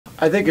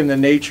I think in the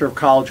nature of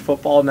college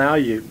football now,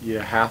 you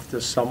have to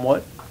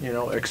somewhat,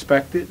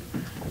 expect it.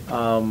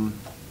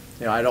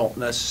 I don't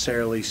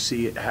necessarily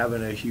see it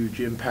having a huge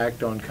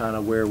impact on kind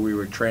of where we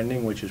were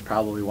trending, which is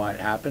probably why it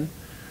happened.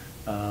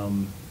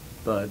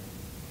 But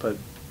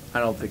I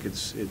don't think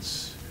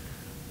it's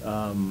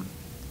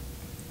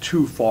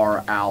too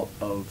far out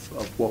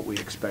of what we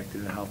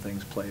expected and how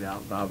things played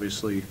out. And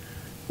obviously,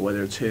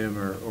 whether it's him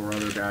or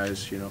other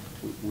guys,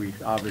 we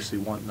obviously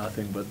want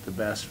nothing but the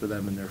best for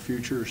them in their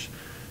futures.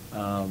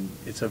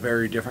 It's a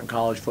very different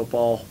college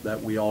football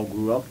that we all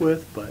grew up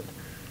with, but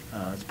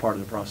it's part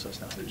of the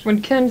process now.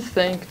 When Ken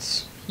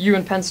thanked you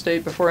and Penn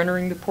State before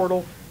entering the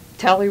portal,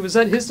 Talley, was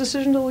that his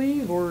decision to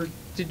leave, or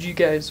was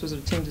it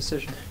a team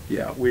decision?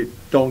 Yeah, we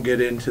don't get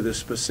into the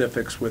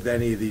specifics with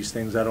any of these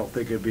things. I don't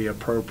think it'd be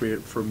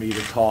appropriate for me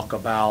to talk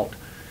about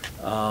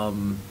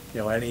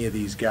any of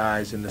these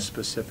guys and the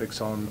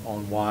specifics on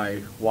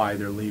why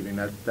they're leaving.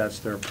 That's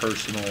their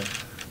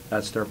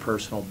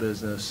personal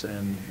business,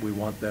 and we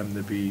want them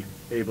to be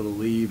able to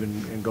leave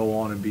and go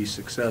on and be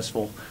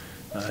successful.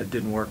 It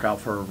didn't work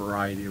out for a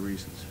variety of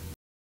reasons.